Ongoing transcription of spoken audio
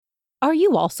Are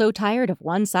you also tired of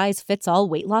one-size-fits-all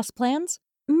weight loss plans?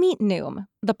 Meet Noom,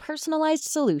 the personalized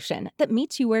solution that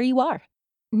meets you where you are.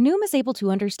 Noom is able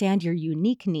to understand your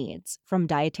unique needs, from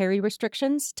dietary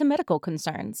restrictions to medical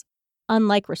concerns.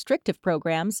 Unlike restrictive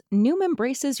programs, Noom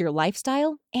embraces your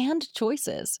lifestyle and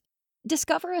choices.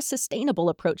 Discover a sustainable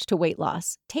approach to weight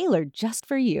loss, tailored just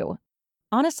for you.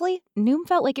 Honestly, Noom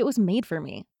felt like it was made for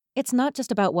me. It's not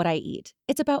just about what I eat,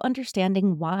 it's about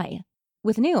understanding why.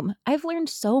 With Noom, I've learned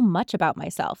so much about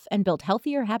myself and built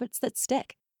healthier habits that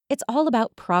stick. It's all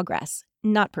about progress,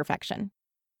 not perfection.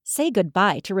 Say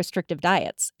goodbye to restrictive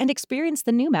diets and experience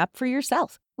the Noom app for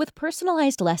yourself with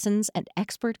personalized lessons and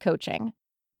expert coaching.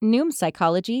 Noom's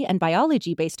psychology and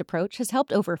biology-based approach has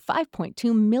helped over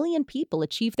 5.2 million people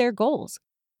achieve their goals.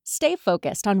 Stay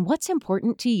focused on what's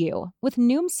important to you with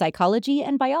Noom's psychology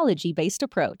and biology-based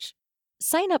approach.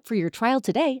 Sign up for your trial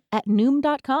today at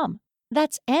Noom.com.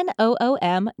 That's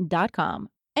Noom.com.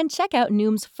 And check out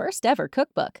Noom's first ever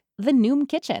cookbook, The Noom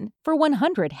Kitchen, for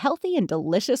 100 healthy and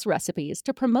delicious recipes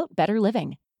to promote better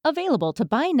living. Available to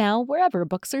buy now wherever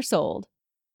books are sold.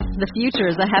 The future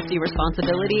is a hefty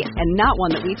responsibility and not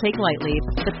one that we take lightly.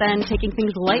 But then taking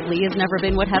things lightly has never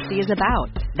been what Hefty is about.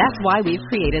 That's why we've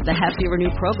created the Hefty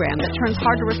Renew program that turns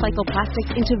hard-to-recycle plastics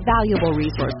into valuable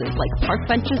resources like park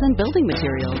benches and building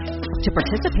materials. To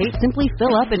participate, simply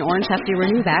fill up an orange Hefty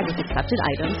Renew bag with accepted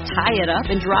items, tie it up,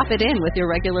 and drop it in with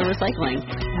your regular recycling.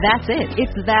 That's it.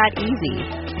 It's that easy.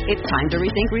 It's time to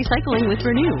rethink recycling with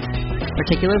Renew.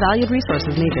 Particular valued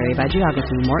resources may vary by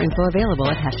geography. More info available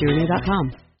at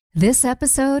heftyrenew.com. This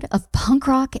episode of Punk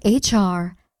Rock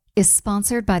HR is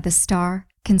sponsored by The Star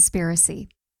Conspiracy.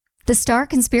 The Star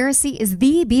Conspiracy is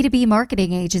the B2B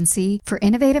marketing agency for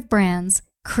innovative brands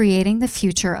creating the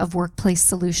future of workplace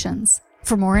solutions.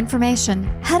 For more information,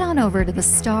 head on over to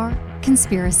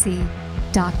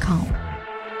thestarconspiracy.com.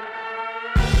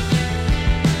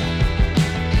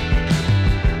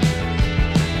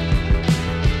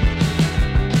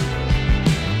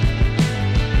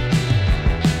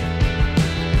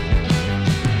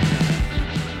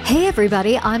 Hey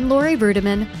everybody, I'm Lori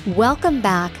Brudeman. Welcome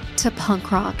back to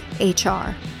Punk Rock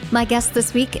HR. My guest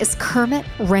this week is Kermit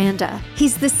Randa.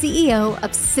 He's the CEO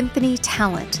of Symphony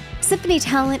Talent. Symphony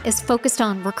Talent is focused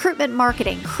on recruitment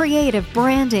marketing, creative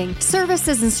branding,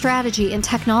 services and strategy and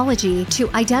technology to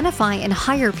identify and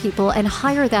hire people and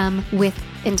hire them with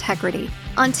integrity.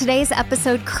 On today's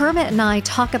episode, Kermit and I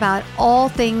talk about all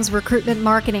things recruitment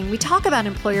marketing. We talk about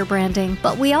employer branding,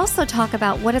 but we also talk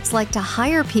about what it's like to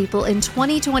hire people in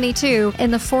 2022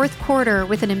 in the fourth quarter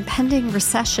with an impending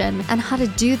recession and how to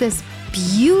do this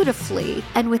beautifully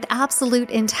and with absolute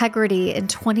integrity in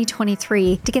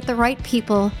 2023 to get the right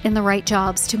people in the right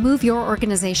jobs to move your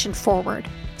organization forward.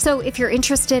 So if you're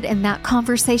interested in that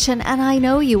conversation, and I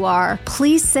know you are,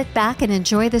 please sit back and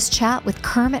enjoy this chat with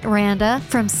Kermit Randa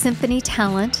from Symphony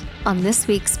Talent on this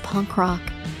week's Punk Rock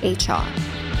HR.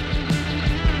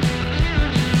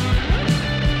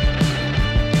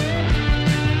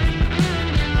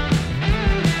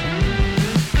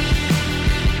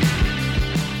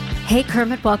 Hey,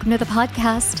 Kermit, welcome to the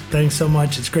podcast. Thanks so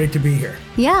much. It's great to be here.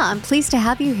 Yeah, I'm pleased to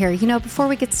have you here. You know, before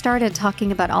we get started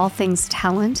talking about all things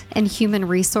talent and human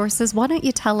resources, why don't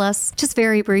you tell us just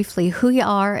very briefly who you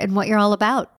are and what you're all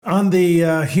about? On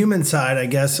the human side, I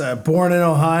guess, born in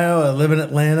Ohio, I live in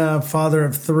Atlanta, father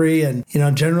of three, and,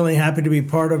 generally happy to be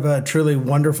part of a truly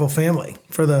wonderful family.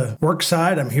 For the work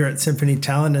side, I'm here at Symphony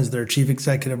Talent as their chief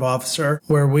executive officer,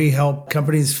 where we help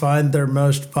companies find their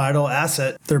most vital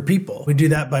asset, their people. We do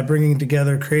that by bringing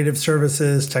together creative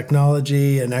services,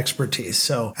 technology, and expertise.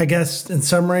 So I guess in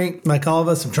summary, like all of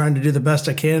us, I'm trying to do the best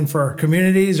I can for our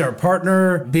communities, our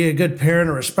partner, be a good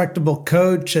parent, a respectable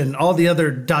coach, and all the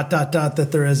other ... that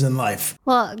there is in life.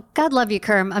 Well, God love you,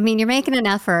 Kerm. I mean, you're making an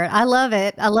effort. I love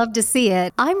it. I love to see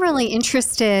it. I'm really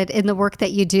interested in the work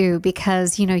that you do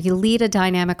because, you lead a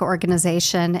dynamic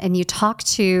organization and you talk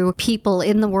to people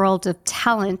in the world of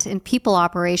talent and people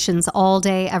operations all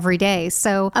day, every day.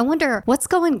 So I wonder what's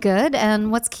going good and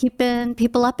what's keeping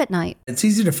people up at night. It's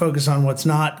easy to focus on what's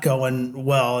not going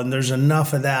well, and there's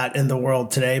enough of that in the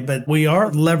world today, but we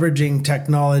are leveraging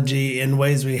technology in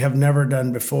ways we have never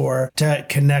done before to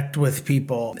connect with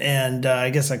people. And I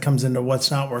guess that comes into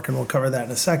what's not working. We'll cover that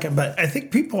in a second. But I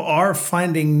think people are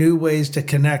finding new ways to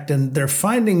connect, and they're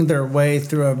finding their way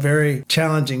through a very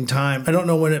challenging time. I don't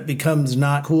know when it becomes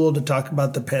not cool to talk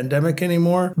about the pandemic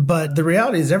anymore, but the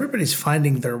reality is everybody's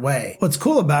finding their way. What's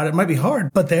cool about it might be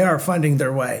hard, but they are finding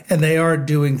their way and they are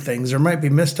doing things. There might be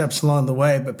missteps along the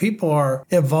way, but people are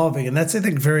evolving. And that's, I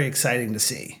think, very exciting to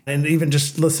see. And even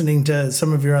just listening to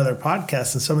some of your other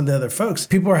podcasts and some of the other folks,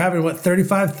 people are having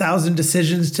 35,000 decisions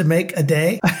decisions to make a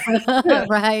day.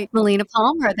 Right. Melina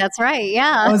Palmer. That's right.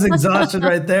 Yeah. I was exhausted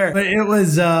right there. But it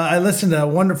was, I listened to a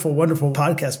wonderful, wonderful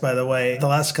podcast, by the way. The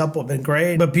last couple have been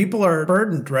great, but people are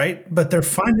burdened, right? But they're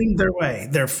finding their way.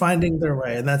 They're finding their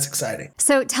way, and that's exciting.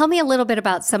 So tell me a little bit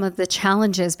about some of the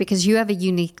challenges, because you have a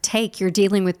unique take. You're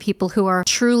dealing with people who are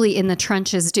truly in the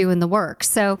trenches doing the work.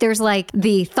 So there's like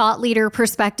the thought leader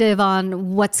perspective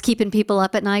on what's keeping people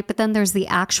up at night, but then there's the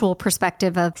actual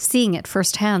perspective of seeing it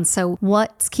firsthand. So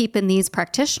what's keeping these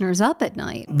practitioners up at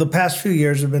night? The past few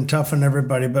years have been tough on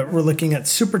everybody, but we're looking at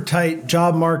super tight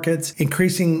job markets,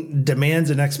 increasing demands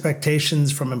and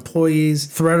expectations from employees,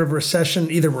 threat of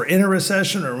recession. Either we're in a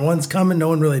recession or one's coming, no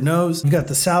one really knows. We've got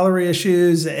the salary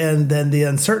issues and then the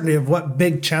uncertainty of what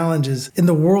big challenges in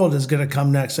the world is going to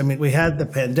come next. I mean, we had the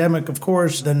pandemic, of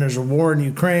course, then there's a war in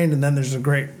Ukraine, and then there's a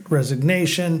great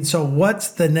resignation. So what's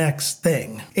the next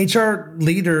thing? HR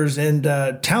leaders and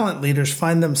talent leaders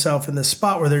find themselves in this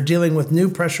spot where they're dealing with new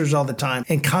pressures all the time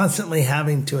and constantly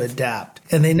having to adapt.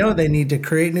 And they know they need to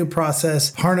create new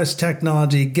process, harness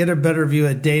technology, get a better view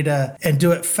of data, and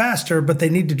do it faster, but they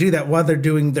need to do that while they're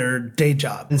doing their day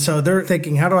job. And so they're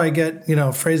thinking, how do I get,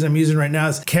 a phrase I'm using right now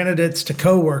is candidates to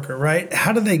coworker, right?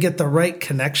 How do they get the right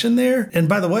connection there? And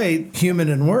by the way, human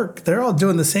and work, they're all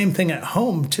doing the same thing at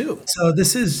home too. So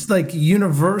this is like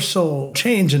universal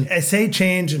change. And I say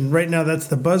change, and right now that's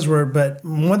the buzzword, but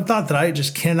one thought that I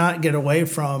just cannot get away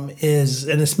from is,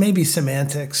 and it's maybe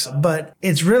semantics, but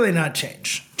it's really not change.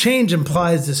 Change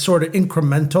implies this sort of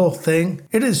incremental thing.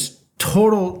 It is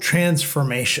total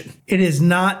transformation. It is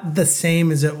not the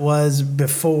same as it was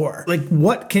before. Like,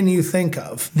 what can you think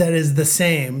of that is the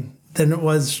same than it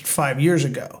was 5 years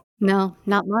ago? No,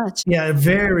 not much. Yeah,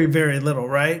 very, very little,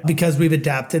 right? Because we've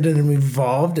adapted and we've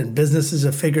evolved and businesses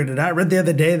have figured it out. I read the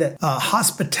other day that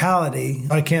hospitality,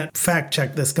 I can't fact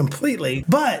check this completely,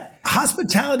 but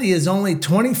hospitality is only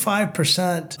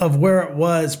 25% of where it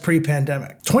was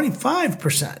pre-pandemic.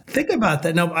 25%. Think about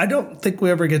that. Now, I don't think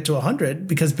we ever get to 100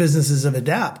 because businesses have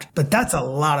adapted, but that's a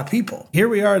lot of people. Here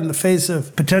we are in the face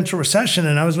of potential recession,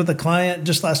 and I was with a client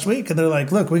just last week, and they're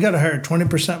like, look, we got to hire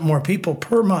 20% more people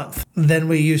per month than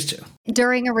we used to.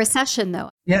 During a recession, though.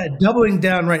 Yeah, doubling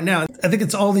down right now. I think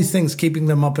it's all these things keeping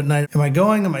them up at night. Am I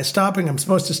going? Am I stopping? I'm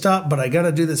supposed to stop, but I got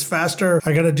to do this faster.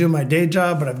 I got to do my day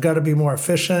job, but I've got to be more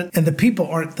efficient. And the people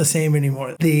aren't the same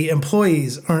anymore. The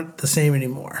employees aren't the same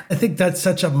anymore. I think that's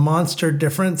such a monster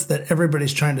difference that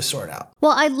everybody's trying to sort out.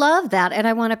 Well, I love that. And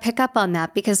I want to pick up on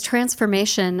that because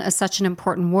transformation is such an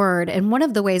important word. And one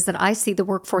of the ways that I see the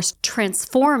workforce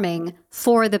transforming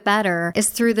for the better is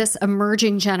through this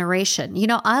emerging generation.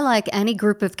 I like any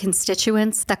group of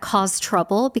constituents that cause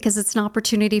trouble because it's an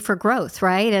opportunity for growth,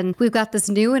 right? And we've got this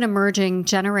new and emerging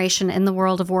generation in the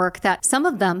world of work that some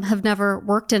of them have never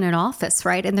worked in an office,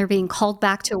 right? And they're being called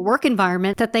back to a work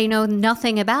environment that they know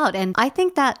nothing about. And I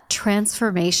think that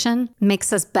transformation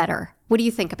makes us better. What do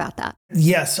you think about that?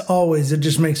 Yes, always. It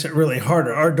just makes it really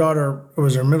harder. Our daughter, who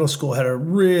was in middle school, had a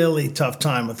really tough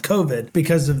time with COVID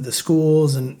because of the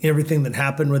schools and everything that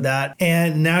happened with that.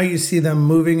 And now you see them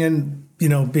moving in,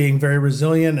 being very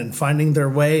resilient and finding their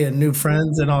way and new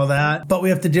friends and all that. But we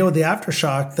have to deal with the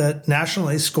aftershock that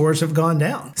nationally scores have gone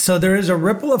down. So there is a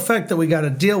ripple effect that we got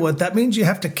to deal with. That means you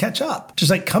have to catch up.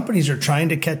 Just like companies are trying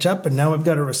to catch up, and now we've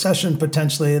got a recession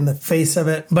potentially in the face of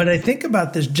it. But I think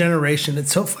about this generation.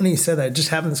 It's so funny you said that. I just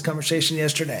having this conversation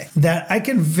yesterday that I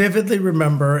can vividly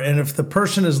remember. And if the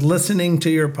person is listening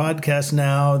to your podcast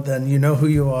now, then you know who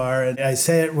you are. And I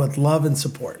say it with love and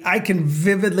support. I can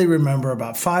vividly remember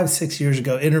about 5-6 years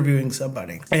ago interviewing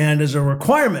somebody. And as a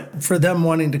requirement for them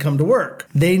wanting to come to work,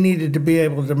 they needed to be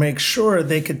able to make sure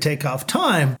they could take off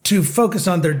time to focus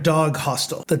on their dog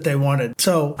hostel that they wanted.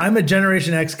 So I'm a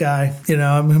Generation X guy.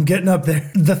 I'm getting up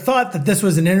there. The thought that this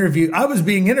was an interview, I was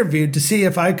being interviewed to see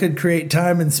if I could create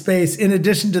time and space in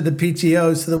addition to the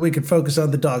PTO so that we could focus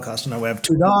on the dog hostel. Now we have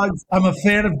 2 dogs. I'm a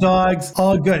fan of dogs.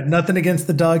 All good. Nothing against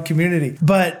the dog community.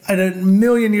 But in a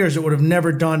million years, it would have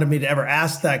never dawned on me to ever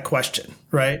ask that question,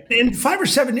 right? And 5 or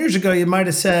 7 years ago, you might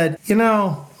have said,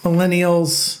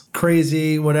 millennials,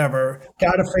 crazy, whatever,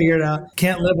 got to figure it out.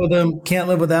 Can't live with them, can't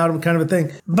live without them, kind of a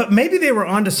thing. But maybe they were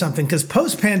onto something because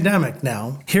post-pandemic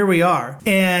now, here we are.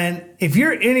 And if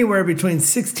you're anywhere between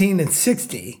 16 and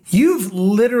 60, you've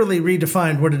literally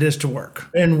redefined what it is to work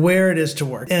and where it is to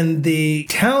work. And the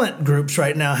talent groups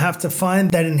right now have to find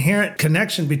that inherent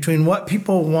connection between what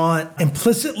people want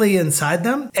implicitly inside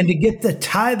them and to get to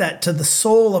tie that to the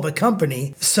soul of a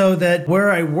company so that where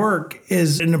I work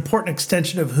is an important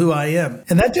extension of who I am.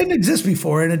 And that didn't exist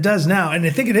before, and it does now. And I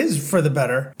think it is for the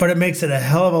better, but it makes it a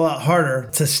hell of a lot harder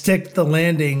to stick the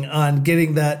landing on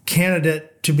getting that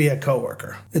candidate to be a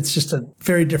coworker. It's just a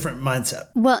very different mindset.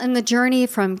 Well, and the journey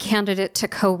from candidate to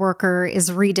coworker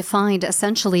is redefined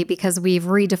essentially because we've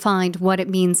redefined what it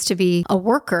means to be a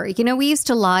worker. You know, we used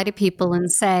to lie to people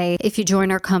and say, if you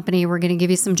join our company, we're going to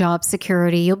give you some job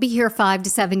security. You'll be here 5 to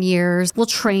 7 years. We'll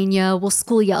train you. We'll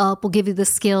school you up. We'll give you the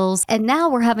skills. And now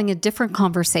we're having a different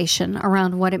conversation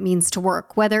around what it means to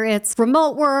work, whether it's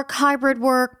remote work, hybrid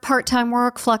work, part-time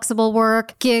work, flexible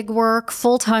work, gig work,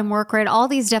 full-time work, right? All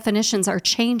these definitions are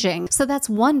changing. So that's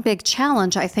one big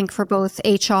challenge, I think, for both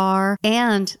HR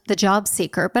and the job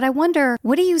seeker. But I wonder,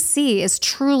 what do you see as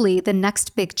truly the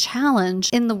next big challenge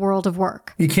in the world of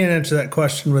work? You can't answer that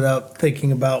question without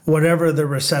thinking about whatever the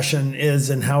recession is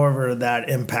and however that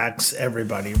impacts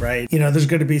everybody, right? You know, there's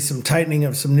going to be some tightening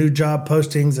of some new job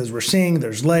postings as we're seeing.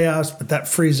 There's layoffs, but that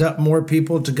frees up more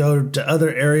people to go to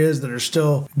other areas that are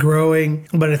still growing.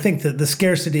 But I think that the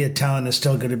scarcity of talent is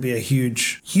still going to be a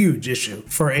huge, huge issue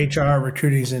for HR recruiting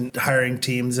and hiring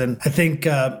teams. And I think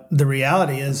the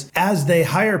reality is, as they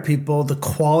hire people, the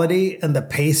quality and the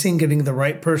pacing, getting the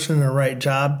right person in the right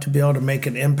job to be able to make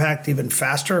an impact even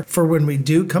faster for when we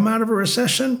do come out of a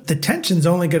recession, the tension's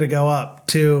only going to go up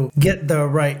to get the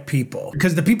right people.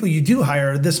 Because the people you do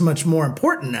hire are this much more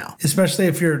important now, especially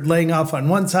if you're laying off on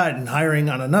one side and hiring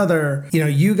on another. You know,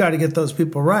 you got to get those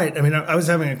people right. I mean, I was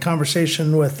having a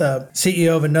conversation with a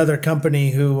CEO of another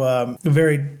company who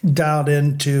very dialed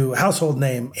into household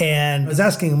name, and I was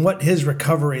asking him what his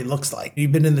recovery looks like.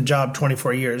 You've been in the job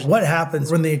 24 years. What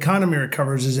happens when the economy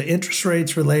recovers? Is it interest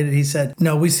rates related? He said,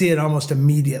 no, we see it almost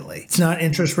immediately. It's not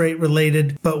interest rate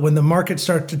related, but when the market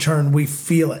starts to turn, we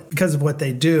feel it because of what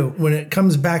they do. When it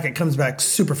comes back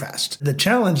super fast. The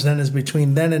challenge then is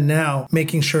between then and now,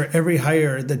 making sure every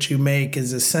hire that you make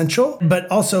is essential, but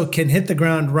also can hit the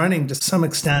ground running to some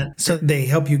extent so they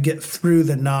help you get through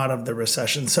the knot of the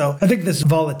recession. So I think this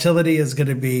volatility is going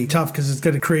to be tough because it's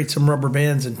going to create some rubber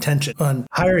bands and tension on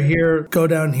hire here, go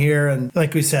down here. And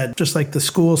like we said, just like the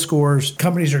school scores,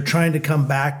 companies are trying to come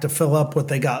back to fill up what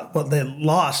they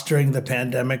lost during the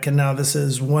pandemic. And now this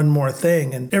is one more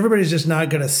thing. And everybody's just not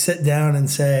going to sit down and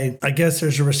say, I guess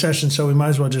there's a recession, so we might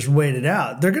as well just wait it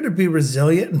out. They're going to be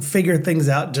resilient and figure things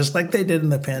out just like they did in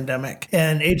the pandemic.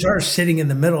 And HR is sitting in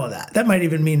the middle of that. That might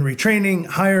even mean retraining,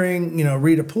 hiring,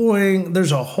 redeploying.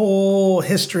 There's a whole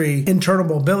history, internal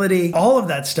mobility, all of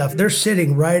that stuff. They're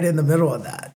sitting right in the middle of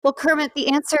that. Well, Kermit, the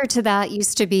answer to that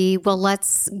used to be, well,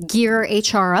 let's gear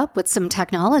HR up with some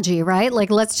technology, right? Like,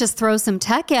 let's just throw some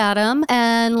tech at them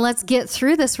and let's get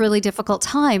through this really difficult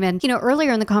time. And,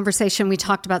 earlier in the conversation, we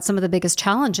talked about some of the biggest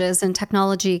challenges, and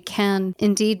technology can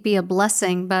indeed be a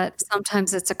blessing, but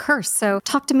sometimes it's a curse. So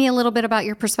talk to me a little bit about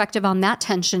your perspective on that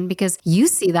tension, because you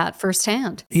see that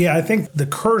firsthand. Yeah, I think the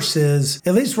curse is,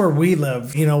 at least where we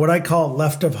live, what I call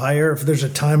left of hire. If there's a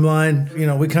timeline,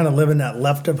 we kind of live in that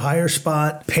left of hire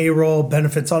spot. Payroll,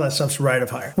 benefits, all that stuff's right of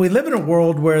hire. We live in a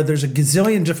world where there's a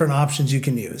gazillion different options you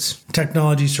can use,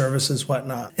 technology, services,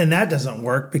 whatnot. And that doesn't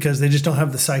work because they just don't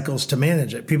have the cycles to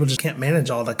manage it. People just can't manage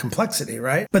all the complexity,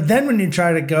 right? But then when you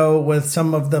try to go with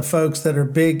some of the folks that are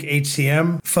big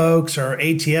HCM folks or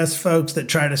ATS folks that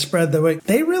try to spread the weight,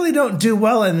 they really don't do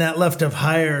well in that left of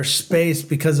hire space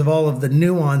because of all of the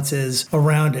nuances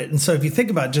around it. And so if you think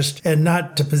about and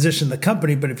not to position the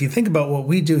company, but if you think about what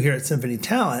we do here at Symphony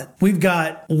Talent, we've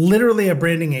got literally a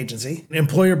branding agency,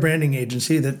 employer branding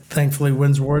agency that thankfully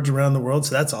wins awards around the world.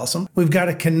 So that's awesome. We've got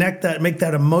to connect that, make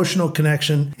that emotional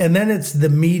connection. And then it's the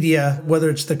media, whether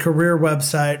it's the career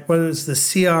website, whether it's the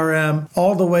CRM,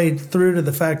 all the way through to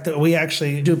the fact that we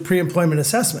actually do pre-employment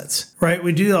assessments, right?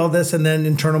 We do all this and then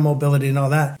internal mobility and all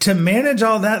that. To manage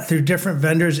all that through different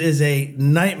vendors is a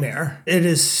nightmare. It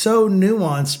is so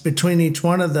nuanced between each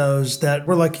one of those that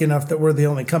we're lucky enough that we're the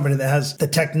only company that has the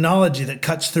technology that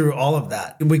cuts through all of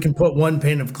that. We can put one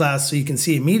pane of glass so you can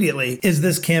see immediately, is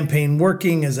this campaign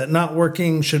working? Is it not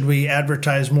working? Should we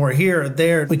advertise more here or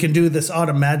there? We can do this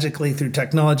automatically through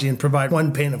technology and provide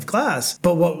one pane of glass.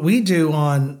 But what we do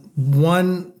on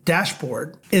one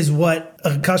dashboard is what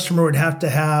a customer would have to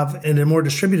have in a more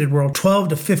distributed world, 12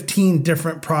 to 15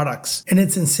 different products. And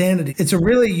it's insanity. It's a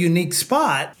really unique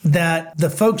spot that the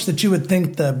folks that you would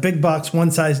think the big box, one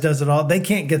size does it all, they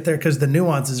can't get there because the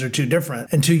nuances are too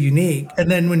different and too unique. And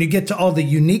then when you get to all the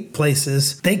unique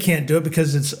places, they can't do it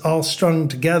because it's all strung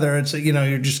together. It's,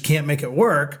 you just can't make it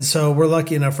work. So we're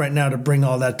lucky enough right now to bring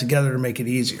all that together to make it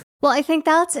easier. Well, I think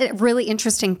that's a really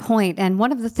interesting point. And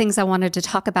one of the things I wanted to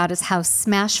talk about is how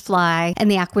Smashfly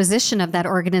and the acquisition of that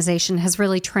organization has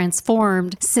really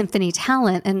transformed Symphony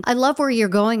Talent. And I love where you're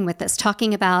going with this,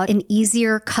 talking about an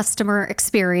easier customer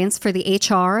experience for the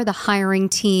HR, the hiring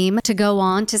team, to go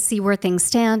on to see where things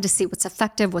stand, to see what's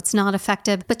effective, what's not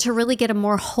effective, but to really get a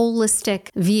more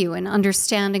holistic view and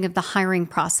understanding of the hiring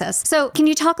process. So can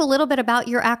you talk a little bit about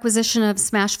your acquisition of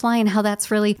Smashfly and how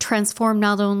that's really transformed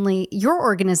not only your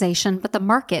organization, but the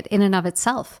market in and of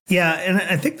itself? Yeah, and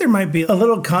I think there might be a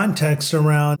little context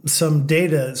around some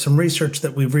data, some research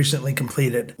that we've recently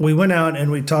completed. We went out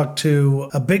and we talked to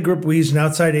a big group. We used an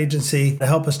outside agency to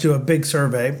help us do a big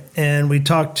survey. And we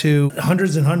talked to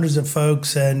hundreds and hundreds of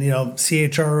folks and,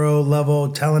 CHRO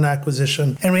level talent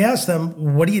acquisition. And we asked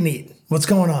them, what do you need? What's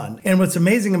going on? And what's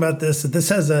amazing about this is that this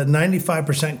has a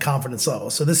 95% confidence level.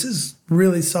 So this is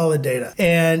really solid data.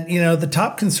 And, the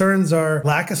top concerns are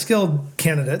lack of skilled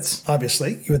candidates,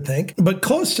 obviously, you would think. But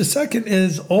close to second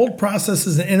is old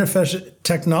processes and inefficient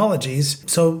technologies.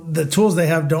 So the tools they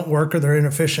have don't work or they're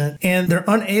inefficient. And they're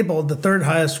unable, the third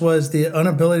highest was the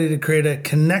inability to create a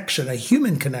connection, a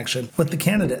human connection with the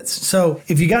candidates. So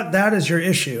if you got that as your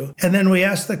issue, and then we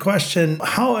asked the question,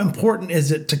 how important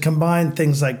is it to combine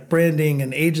things like branding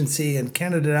and agency and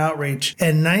candidate outreach?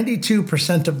 And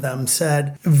 92% of them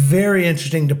said, very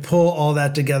interesting to pull all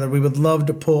that together. We would love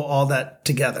to pull all that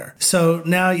together. So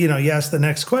now, you ask the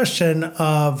next question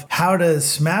of how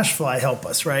does Smashfly help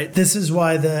us, right? This is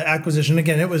why the acquisition,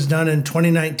 again, it was done in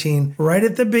 2019, right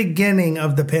at the beginning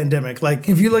of the pandemic. Like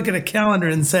if you look at a calendar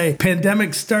and say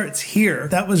pandemic starts here,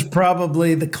 that was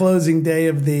probably the closing day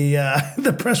of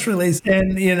the press release.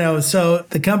 And, so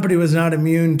the company was not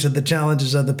immune to the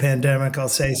challenges of the pandemic, I'll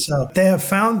say. So they have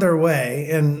found their way,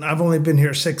 and I've only been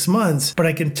here 6 months, but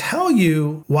I can tell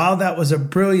you, wow, that was a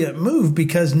brilliant move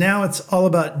because now it's all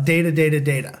about data.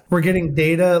 We're getting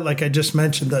data, like I just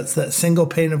mentioned, that's that single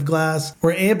pane of glass.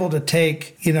 We're able to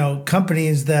take,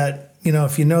 companies that,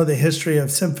 if you know the history of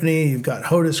Symphony, you've got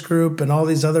Hodis Group and all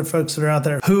these other folks that are out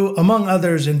there who, among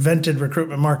others, invented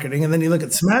recruitment marketing. And then you look at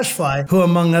Smashfly, who,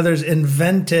 among others,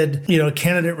 invented,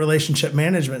 candidate relationship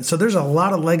management. So there's a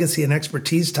lot of legacy and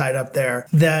expertise tied up there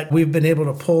that we've been able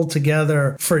to pull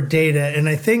together for data. And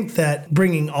I think that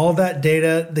bringing all that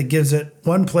data that gives it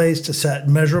one place to set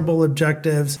measurable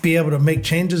objectives, be able to make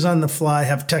changes on the fly,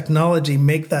 have technology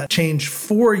make that change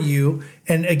for you.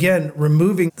 And again,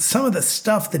 removing some of the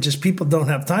stuff that just people don't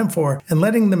have time for and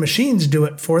letting the machines do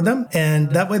it for them.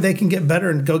 And that way they can get better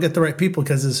and go get the right people.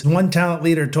 Because as one talent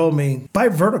leader told me, by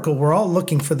vertical, we're all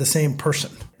looking for the same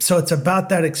person. So it's about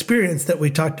that experience that we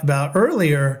talked about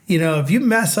earlier. If you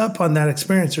mess up on that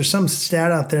experience, there's some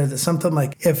stat out there that something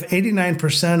like if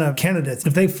 89% of candidates,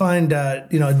 if they find a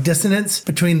dissonance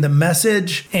between the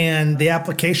message and the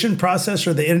application process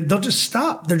they'll just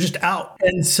stop. They're just out.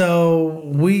 And so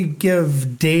we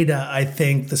give data, I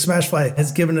think. The Smashfly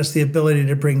has given us the ability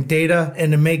to bring data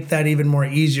and to make that even more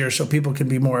easier so people can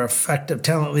be more effective.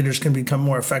 Talent leaders can become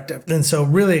more effective. And so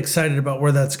really excited about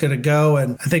where that's going to go.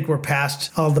 And I think we're past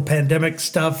all the pandemic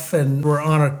stuff and we're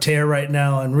on a tear right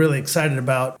now and really excited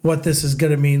about what this is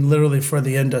going to mean literally for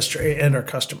the industry and our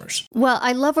customers. Well,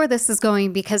 I love where this is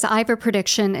going because I have a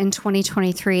prediction in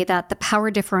 2023 that the power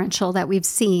differential that we've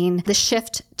seen, the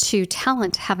shift to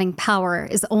talent having power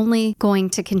is only going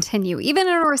to continue, even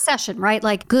in a recession, right?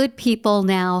 Like good people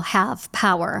now have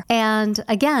power. And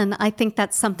again, I think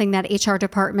that's something that HR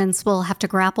departments will have to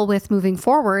grapple with moving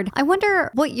forward. I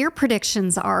wonder what your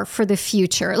predictions are for the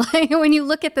future. Like when you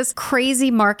look at this crazy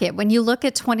market, when you look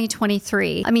at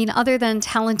 2023, other than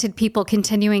talented people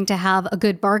continuing to have a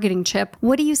good bargaining chip,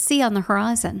 what do you see on the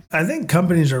horizon? I think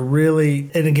companies are really,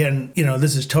 and again,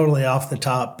 this is totally off the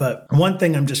top, but one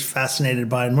thing I'm just fascinated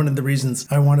by, and one of the reasons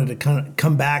I wanted to kind of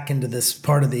come back into this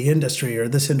part of the industry or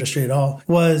this industry at all,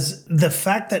 was the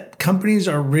fact that companies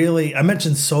are really, I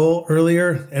mentioned soul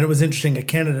earlier, and it was interesting. A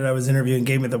candidate I was interviewing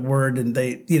gave me the word and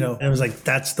they, and it was like,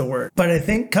 that's the word. But I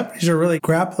think companies are really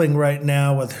grappling right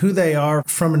now with who they are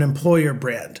from an employer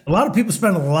brand. A lot of people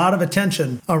spend a lot of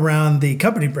attention around the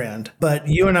company brand, but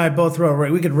you and I both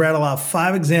we could rattle off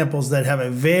 5 examples that have a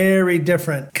very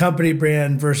different company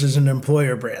brand versus an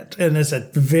employer brand. And it's a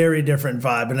very different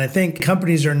vibe. And I think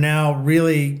companies are now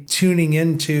really tuning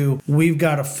into, we've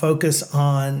got to focus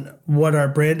on what our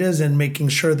brand is and making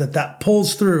sure that that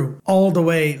pulls through all the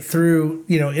way through,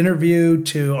 interview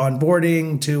to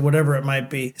onboarding to whatever it might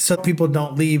be. So people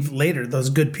don't leave later, those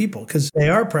good people, because they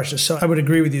are precious. So I would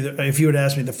agree with you. If you would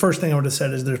ask me, the first thing I would have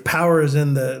said is there's power is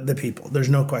in the people. There's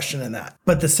no question in that.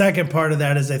 But the second part of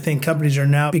that is I think companies are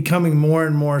now becoming more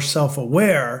and more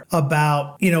self-aware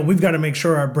about, we've got to make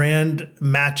sure our brand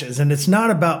matches. And it's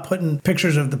not about putting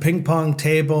pictures of the ping pong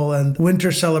table and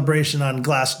winter celebration on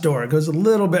Glassdoor. It goes a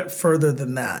little bit further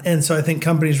than that. And so I think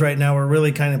companies right now are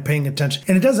really kind of paying attention.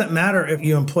 And it doesn't matter if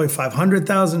you employ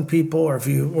 500,000 people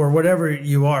or whatever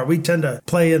you are. We tend to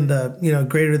play in the,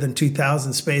 greater than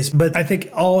 2,000 space. But I think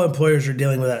all employers are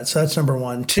dealing with that. So that's number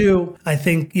one. Two, I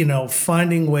think,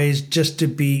 finding ways just to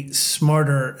be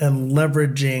smarter and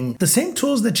leveraging the same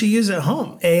tools that you use at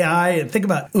home, AI, and think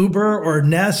about Uber or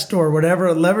Nest or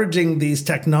whatever, leveraging these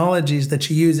technologies that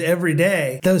you use every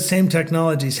day. Those same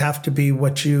technologies have to be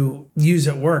what you use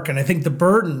at work. And I think the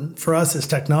burden for us as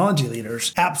technology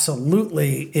leaders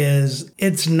absolutely is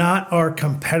it's not our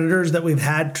competitors that we've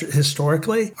had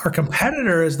historically. Our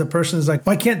competitor is the person who's like,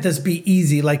 why can't this be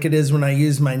easy like it is when I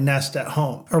use my Nest at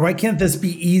home? Or why can't this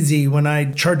be easy when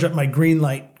I charge up my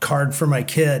Greenlight card for my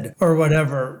kid or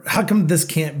whatever? How come this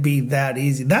can't be that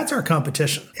easy? That's our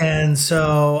competition. And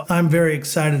so I'm very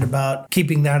excited about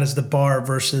keeping that as the bar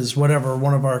versus whatever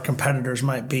one of our competitors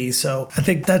might be. So I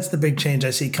think that's the big change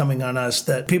I see coming on us,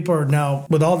 that people are now,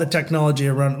 with all the technology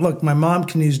around, look, my mom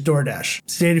can use DoorDash.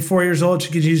 She's 84 years old.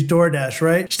 She could use DoorDash,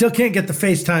 right? Still can't get the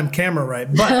FaceTime camera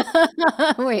right. But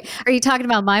wait, are you talking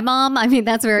about my mom? I mean,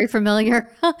 that's very familiar.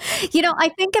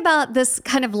 I think about this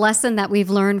kind of lesson that we've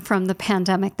learned from the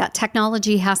pandemic, that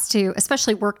technology has to,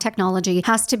 especially work technology,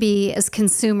 has to be as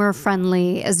consumer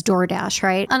friendly as DoorDash,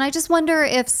 right? And I just wonder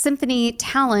if Symphony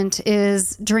Talent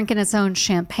is drinking its own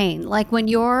champagne. Like when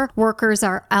your workers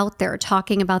are out there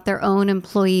talking about their own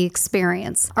employee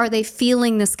experience, are they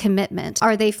feeling this commitment?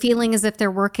 Are they feeling as if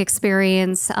their work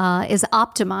experience is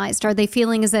optimized? Are they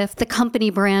feeling as if the company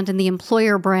brand and the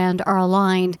employer brand are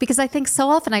aligned? Because I think so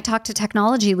often I talk to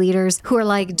technology leaders who are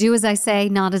like, do as I say,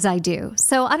 not as I do.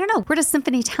 So I don't know, where does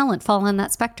Symphony Talent fall on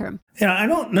that spectrum? Yeah, I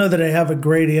don't know that I have a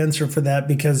great answer for that,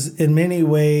 because in many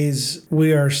ways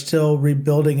we are still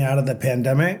rebuilding out of the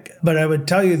pandemic. But I would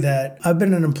tell you that I've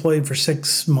been an employee for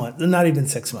 6 months, not even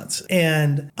 6 months.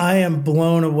 And I am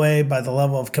blown away by the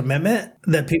level of commitment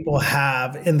that people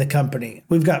have in the company.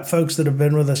 We've got folks that have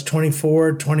been with us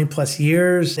 24, 20 plus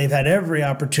years. They've had every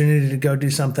opportunity to go do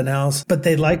something else, but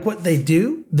they like what they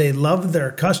do. They love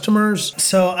their customers.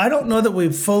 So I don't know that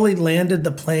we've fully landed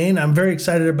the plane. I'm very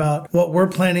excited about what we're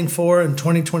planning for in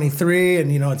 2023.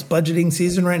 And, it's budgeting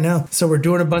season right now. So we're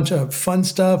doing a bunch of fun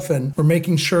stuff and we're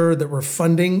making sure that we're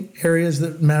funding areas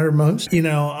that matter most.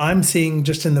 I'm seeing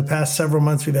just in the past several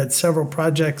months, we've had several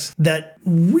projects that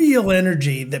real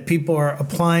energy that people are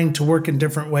applying to work in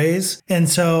different ways. And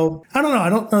so I don't know. I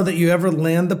don't know that you ever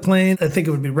land the plane. I think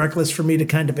it would be reckless for me to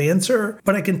kind of answer,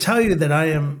 but I can tell you that I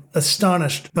am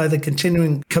astonished by the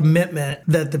continuing commitment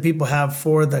that the people have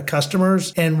for the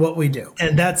customers and what we do.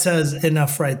 And that says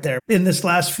enough right there. In this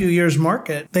last few years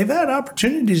market, they've had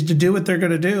opportunities to do what they're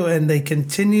going to do, and they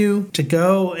continue to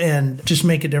go and just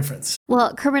make a difference.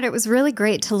 Well, Kermit, it was really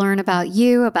great to learn about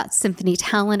you, about Symphony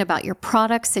Talent, about your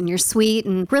products and your suite,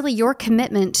 and really your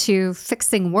commitment to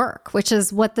fixing work, which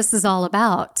is what this is all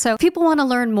about. So if people want to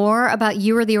learn more about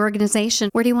you or the organization,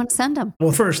 where do you want to send them?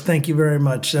 Well, first, thank you very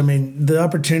much. I mean, the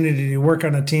opportunity to work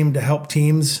on a team to help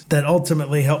teams that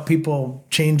ultimately help people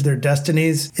change their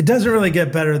destinies, it doesn't really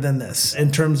get better than this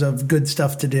in terms of good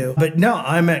stuff to do. But no,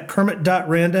 I'm at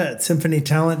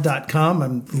kermit.randa@symphonytalent.com.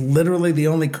 I'm literally the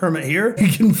only Kermit here. You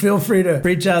can feel free to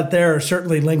reach out there, or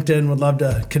certainly LinkedIn. Would love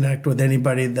to connect with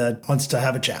anybody that wants to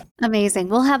have a chat. Amazing.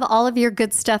 We'll have all of your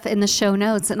good stuff in the show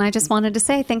notes. And I just wanted to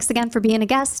say thanks again for being a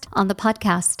guest on the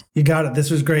podcast. You got it.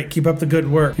 This was great. Keep up the good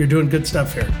work. You're doing good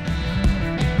stuff here.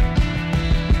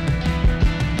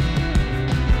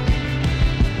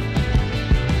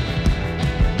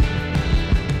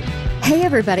 Hey,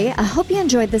 everybody. I hope you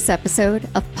enjoyed this episode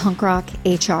of Punk Rock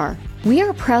HR. We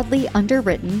are proudly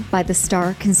underwritten by The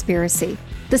Star Conspiracy.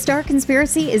 The Star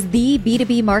Conspiracy is the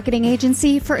B2B marketing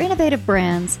agency for innovative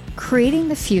brands, creating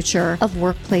the future of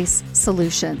workplace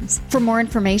solutions. For more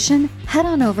information, head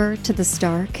on over to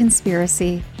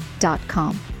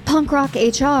thestarconspiracy.com. Punk Rock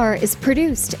HR is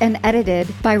produced and edited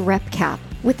by RepCap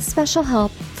with special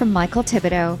help from Michael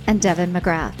Thibodeau and Devin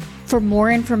McGrath. For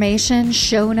more information,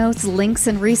 show notes, links,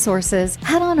 and resources,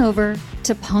 head on over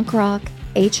to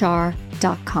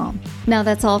punkrockhr.com. Now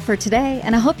that's all for today,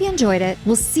 and I hope you enjoyed it.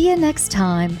 We'll see you next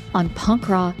time on Punk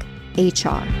Rock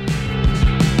HR.